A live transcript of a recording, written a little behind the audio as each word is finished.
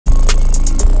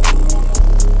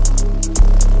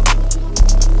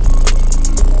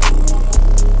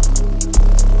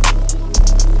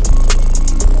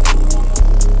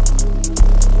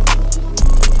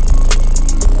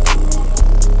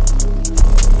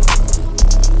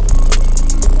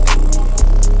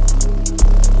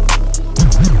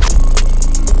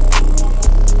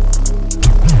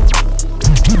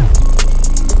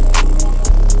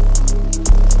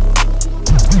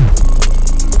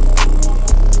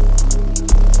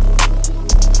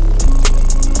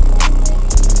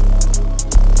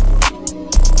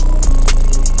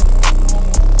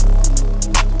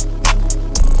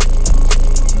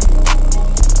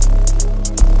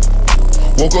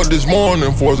Woke up this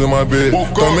morning, fours in my bed.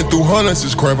 Coming through hundreds,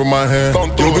 it's cramping my hand.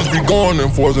 Yo, bitch be going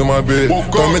and fours in my bed.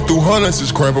 Coming through hundreds,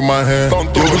 it's cramping my hand. Yo,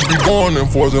 bitch be going and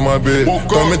fours in my bed.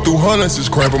 Coming through hundreds, it's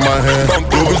cramping my hand.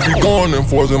 Yo, bitch be going and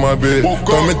fours in my bed.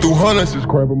 Coming through hundreds, it's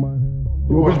cramping my hand.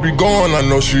 Yo, bitch be gone, I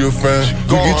know she a fan.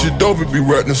 You get your dope, it be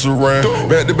wrapped in saran.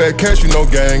 Back to back cash, you know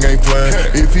gang ain't playing.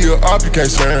 If he a op, you can't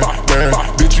stand.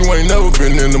 Bitch, you ain't never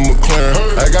been in the McLaren.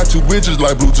 I got two bitches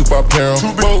like Bluetooth, I pair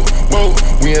 'em.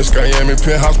 We in SKYAMI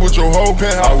penthouse with your hoe.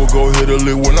 I would go hit a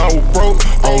lick when I was broke.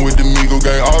 On with the Migo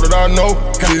gang, all that I know.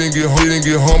 Didn't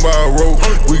get hung by a rope.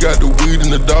 We got the weed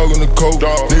and the dog and the coke.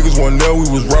 Niggas wasn't there, we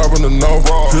was robbing the north.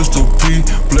 Pistol P,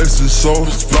 bless his soul.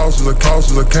 Losses or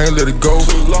causes, I can't let it go.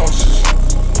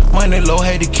 Money low,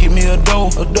 had to keep me a dough.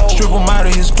 Strip him out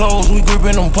of his clothes, we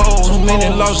gripping them poles. Too many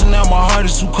lost and now my heart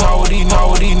is too cold.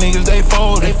 All these niggas, they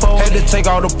folded. Had to take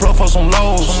all the pluff for some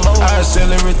lows. I sell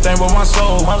everything but my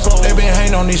soul. They been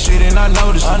hating on this shit and I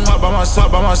noticed. I pop by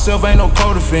myself, ain't no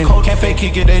co-defendant. Can't fake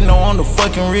kick it, they know I'm the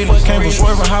fucking realest. Came from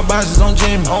swerving hot boxes on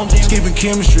Jimmy. Skipping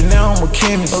chemistry, now I'm a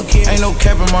chemist. Ain't no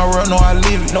cap in my world, no I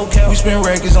live it. We spend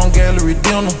records on gallery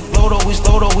dinner. Load up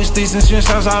with sticks and shit,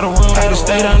 shots out of room. Had to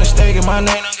stay down and stay, get my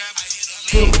name.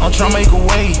 I'm tryna make a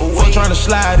way, fuck tryna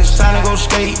slide, it's time to go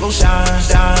skate, go shine.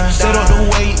 Set up the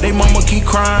weight, they mama keep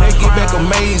crying, they get back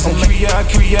amazing.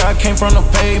 I came from the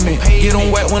pavement, get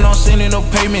them wet when I'm sending up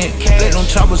payment. Let them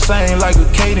choppers sing like a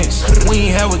cadence,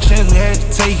 we ain't have a chance, we had to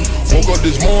take it. Woke up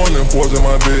this morning, fours in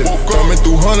my bed. Coming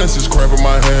through hundreds, it's cramping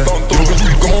my hand. Yo, bitch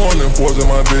be going and fours in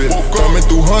my bed. Coming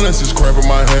through hundreds, it's cramping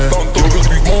my hand. Yo,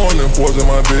 bitch be going and fours in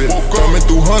my bed. Coming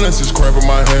through hundreds, it's cramping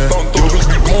my hand. Yo, bitch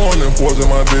be going and fours in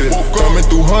my bed. Coming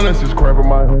through hundreds, it's cramping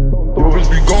my hand. Yo,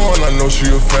 bitch be gone, I know she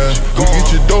a fan. You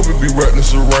get your dope, it be wrapped in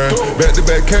saran. Back to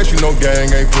back cash, you know gang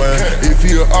ain't playing. If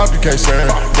he a op, you can't stand.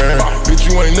 Bitch,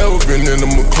 you ain't never been in the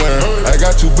McLaren. I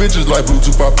got two bitches like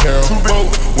Bluetooth, I pair 'em.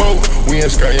 We in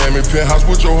SKYAMI penthouse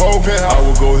with your hoe. I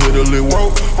would go hit a lick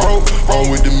rope. On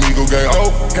with the Migo gang,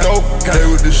 Play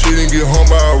with the shit and get hung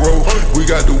by a rope. We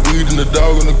got the weed and the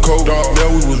dog and the coke. There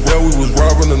we was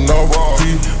robbing the north.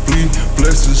 Please,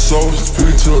 bless his soul.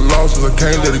 Spirit to the losses, I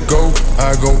can't let it go.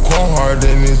 I go chrome hard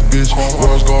in this bitch.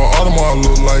 Rose gold Audemars, I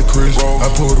look like Chris. I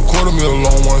put a $250,000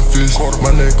 on one fist.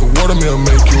 My neck a watermill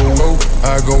make you a rope.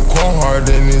 I go chrome hard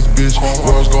in this bitch.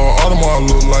 Rose gold Audemars, I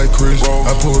look like Chris.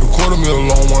 I put a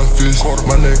 $250,000 on one fist.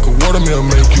 My neck a watermill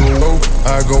make you a rope.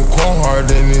 I go chrome hard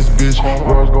in this bitch.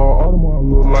 Rose gold Audemars, I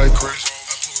look like Chris. I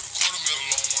put a $250,000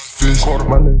 on one fist.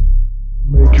 My neck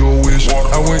make you a wish.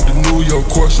 I went to New York,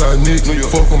 courtside Knicks.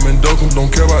 Fuck em and duck em,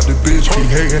 don't care about the bitch. He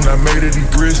hatin', I made it, he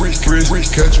grist.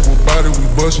 Catch you with body, we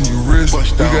bustin' you wrist. We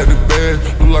got the bag,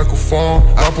 look like a farm.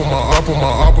 Op on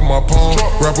my palm.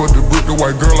 Wrap up the brick, the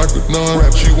white girl like a nun.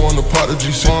 She wanna pot the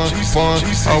G fun.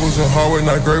 I was in hallway,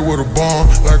 not great with a bomb.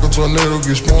 Like a tornado,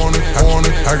 get spawning.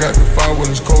 I got the fire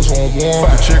when it's cold, so I'm warm.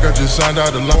 The check I just signed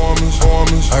out the alarmers.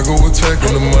 I go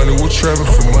attacking the money, we're trapping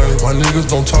for money. My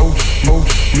niggas don't talk.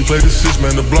 We play the six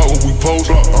man, the block when we post.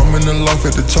 I'm in the loft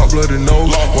at the top, bloody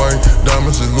nose. White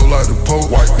diamonds that look like the Pope.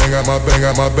 Gang got my back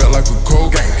like a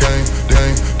coke.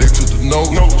 Gang, they took the note.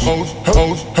 Hoes.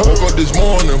 Woke up this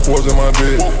morning, fours in my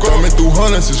bed. Coming through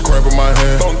hundreds, it's cramping my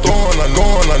hand.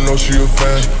 Gone, I know she a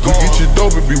fan. You get your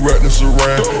dope, it be wrapped in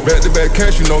saran. Back to back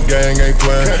cash, you know gang ain't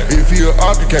playing. If he a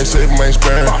op, you can't save him, ain't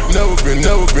sparing. Never been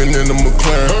in the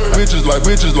McLaren. Bitches like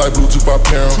Bluetooth, I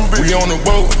pair 'em. We on the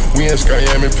boat, we in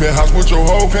SKYAMI penthouse with your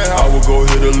hoe. I would go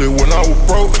hit a lick when I was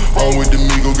broke. On with the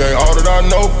Migo gang, all that I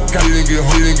know. Didn't get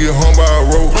hung by a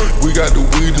rope. We got the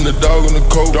weed and the dog and the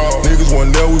coke. Niggas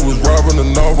wasn't there, we was robbing the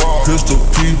north. Pistol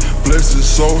P, bless his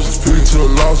soul. Spirit to the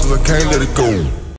losses, I can't let it go.